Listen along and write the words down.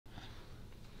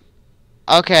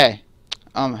Okay.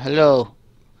 Hello.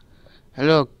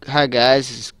 Hi guys,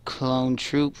 this is Clone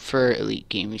Troop for Elite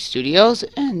Gaming Studios,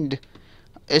 and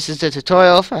this is a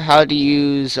tutorial for how to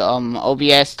use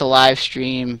OBS to live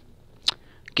stream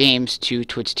games to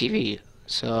Twitch TV.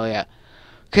 So yeah.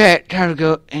 Okay, time to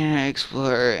go in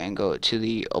Explorer and go to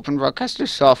the Open Broadcaster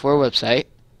software website.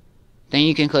 Then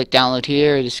you can click download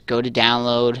here, just go to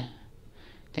download.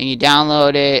 Then you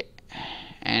download it,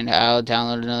 and I'll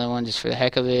download another one just for the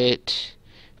heck of it.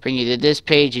 Bring you to this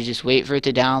page, you just wait for it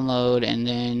to download, and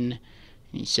then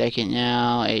in a second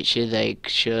now it should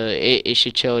it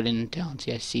should show it in down.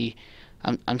 See, I see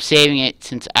I'm saving it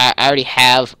since I already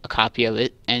have a copy of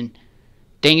it, and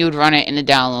then you would run it in the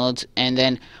downloads, and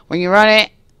then when you run it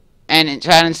and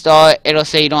try to install it, it'll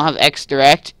say you don't have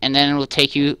XDirect, and then it will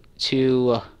take you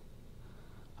to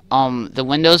the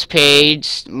Windows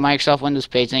page, Microsoft Windows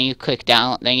page. Then you click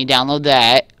down, then you download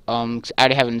that. I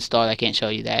already have it installed, I can't show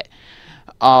you that.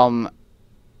 And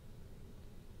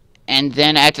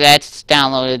then after that's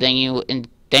downloaded,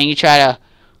 then you try to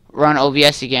run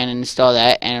OBS again and install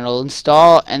that, and it'll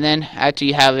install. And then after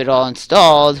you have it all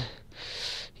installed,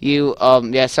 you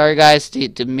yeah, sorry guys,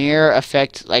 the mirror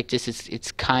effect like this is,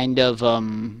 it's kind of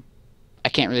I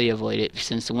can't really avoid it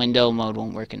since the window mode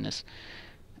won't work in this.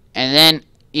 And then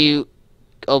you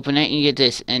open it and you get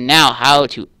this. And now how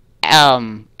to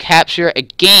capture a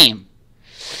game.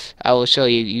 I will show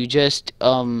you. You just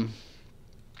do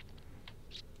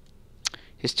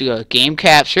a game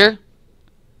capture.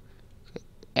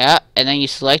 Yeah, and then you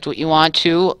select what you want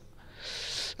to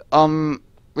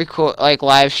record, like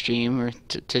live stream or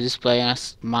to display on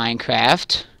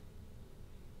Minecraft.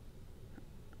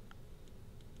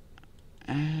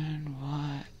 And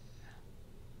what?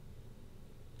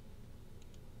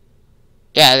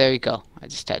 Yeah, there you go. I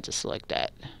just had to select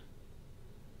that.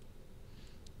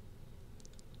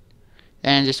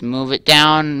 Then just move it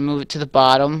down, move it to the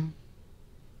bottom.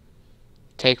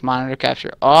 Take monitor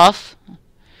capture off.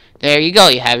 There you go.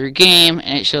 You have your game,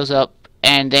 and it shows up.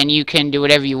 And then you can do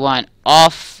whatever you want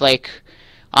off, like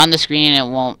on the screen. It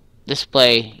won't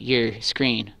display your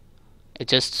screen. It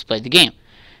just displays the game.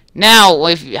 Now,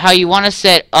 how you want to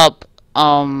set up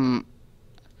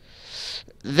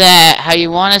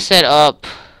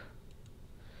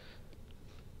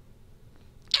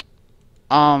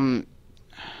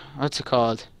what's it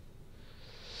called?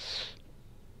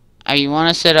 You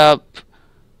want to set up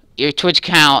your Twitch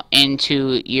account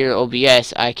into your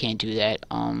OBS. I can't do that.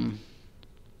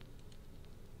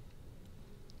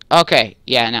 Okay,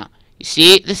 yeah, now you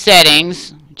see the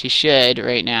settings, which you should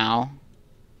right now,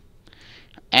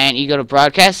 and you go to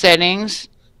broadcast settings,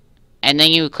 and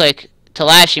then you click to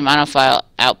live stream on a file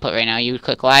output. Right now you would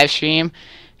click live stream,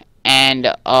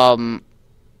 and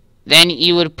then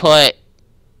you would put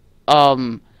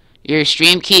your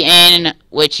stream key in,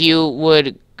 which you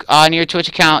would on your Twitch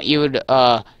account. You would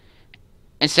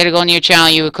instead of going to your channel,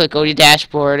 you would click go to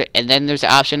dashboard, and then there's an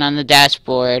option on the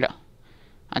dashboard,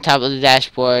 on top of the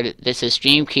dashboard, that says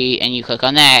stream key, and you click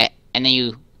on that, and then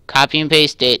you copy and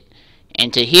paste it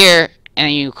into here, and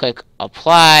then you click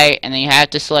apply, and then you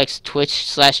have to select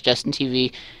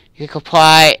Twitch/JustinTV. You click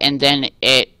apply, and then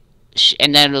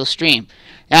it'll stream.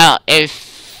 Now,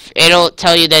 if it'll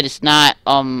tell you that it's not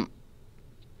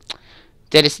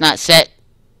set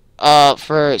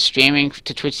for streaming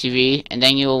to Twitch TV, and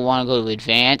then you'll want to go to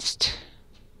advanced.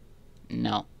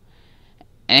 No.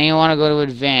 And then you want to go to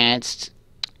advanced,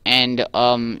 and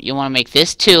you want to make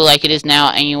this 2 like it is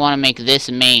now, and you want to make this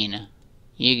main.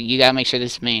 You gotta make sure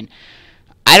this is main.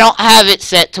 I don't have it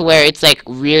set to where it's like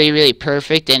really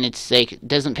perfect, and it's like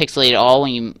doesn't pixelate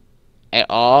at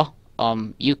all.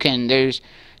 There's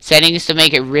settings to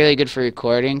make it really good for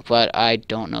recording, but I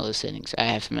don't know the settings. I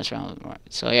have to mess around with it more.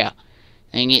 So yeah.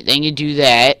 Then you do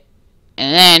that,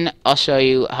 and then I'll show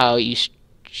you how you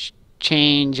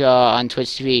change on Twitch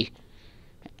TV.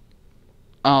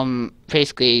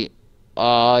 Basically,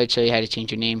 I'll show you how to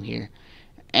change your name here,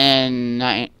 and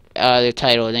not the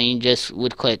title. Then you just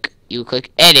would click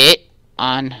edit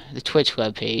on the Twitch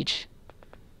web page,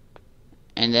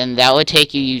 and then that would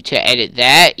take you to edit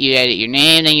that. You edit your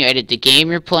name, then you edit the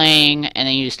game you're playing, and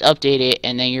then you just update it,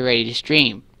 and then you're ready to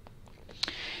stream.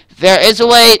 There is a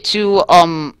way to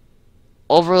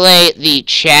overlay the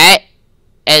chat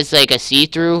as like a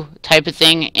see-through type of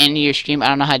thing in your stream. I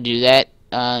don't know how to do that,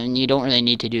 and you don't really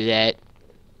need to do that.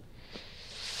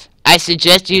 I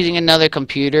suggest using another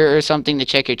computer or something to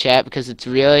check your chat, because it's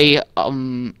really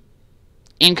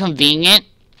inconvenient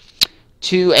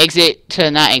to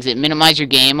minimize your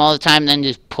game all the time, then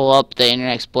just pull up the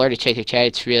Internet Explorer to check your chat.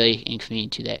 It's really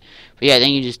inconvenient to do that. But yeah, then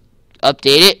you just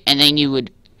update it, and then you would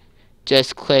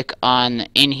just click on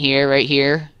in here, right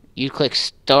here. You click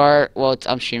start. Well,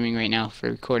 I'm streaming right now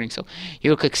for recording, so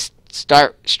you click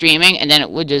start streaming, and then it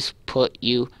would just put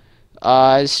you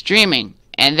streaming.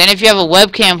 And then if you have a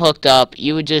webcam hooked up,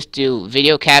 you would just do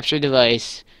video capture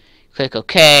device, click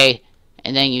OK,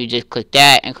 and then you just click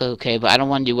that and click OK. But I don't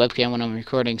want to do webcam when I'm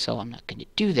recording, so I'm not going to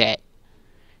do that.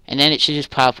 And then it should just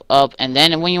pop up. And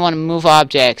then when you want to move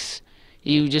objects,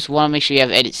 you just want to make sure you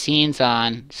have edit scenes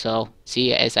on. So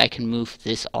see, as I can move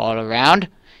this all around,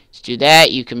 just do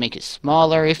that. You can make it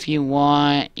smaller if you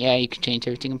want. Yeah, you can change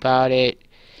everything about it.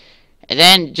 And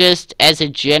then just as a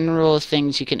general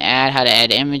things you can add, how to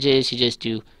add images, you just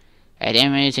do add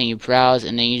image and you browse,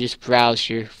 and then you just browse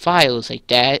your files like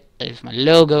that. There's my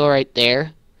logo right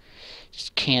there.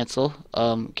 Just cancel.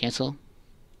 Cancel.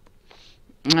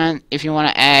 And if you want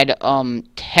to add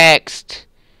text,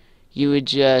 you would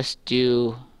just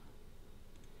do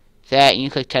that, and you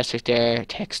click text right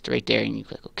there, and you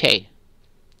click OK.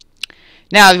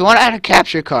 Now, if you want to add a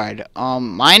capture card,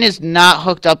 mine is not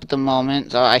hooked up at the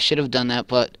moment, so I should have done that,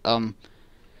 but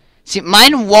see,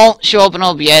 mine won't show up in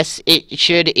OBS. It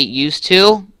used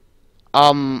to,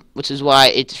 which is why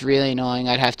it's really annoying.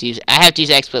 I have to use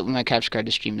XSplit with my capture card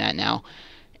to stream that now.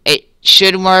 It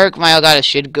should work. My Elgato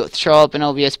should show up in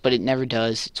OBS, but it never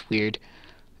does. It's weird.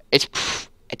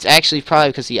 It's actually probably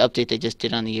because of the update they just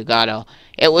did on the Elgato.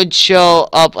 It would show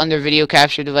up under video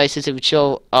capture devices. It would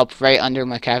show up right under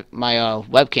my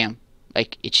webcam,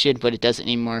 like it should, but it doesn't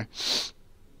anymore.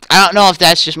 I don't know if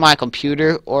that's just my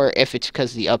computer or if it's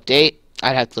because of the update.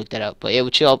 I'd have to look that up, but it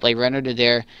would show up like right under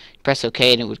there. Press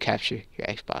OK, and it would capture your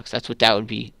Xbox. That's what that would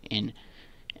be in.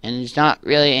 And there's not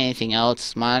really anything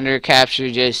else. Monitor capture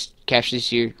just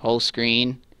captures your whole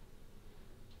screen.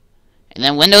 And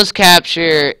then Windows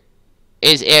capture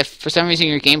is if for some reason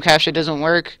your game capture doesn't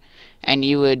work, and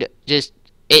you would just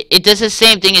it does the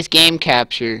same thing as game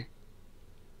capture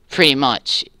pretty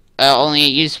much. Only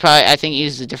I think it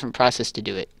uses a different process to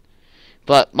do it.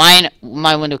 But my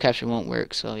window capture won't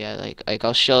work. So yeah, like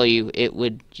I'll show you.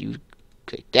 You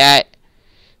click that,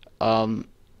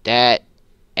 that,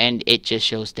 and it just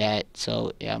shows that.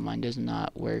 So yeah, mine does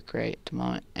not work right at the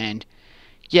moment. And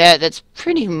yeah, that's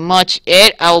pretty much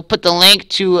it. I will put the link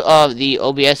to the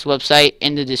OBS website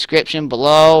in the description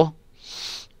below,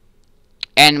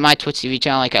 and my Twitch TV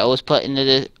channel, like I always put in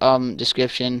the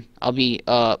description. I'll be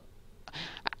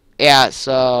yeah,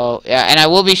 so yeah, and I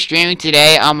will be streaming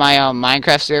today on my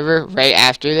Minecraft server right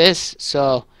after this.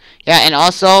 So yeah, and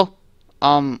also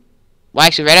well,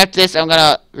 actually, right after this, I'm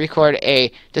gonna record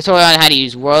a tutorial on how to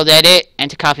use World Edit and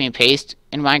to copy and paste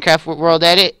in Minecraft with World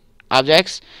Edit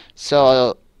objects.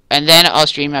 So, and then I'll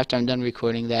stream after I'm done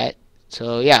recording that.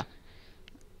 So yeah,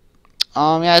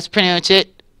 yeah, that's pretty much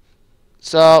it.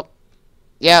 So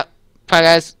yeah, bye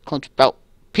guys,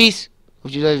 peace.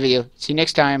 Hope you enjoyed the video. See you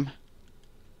next time.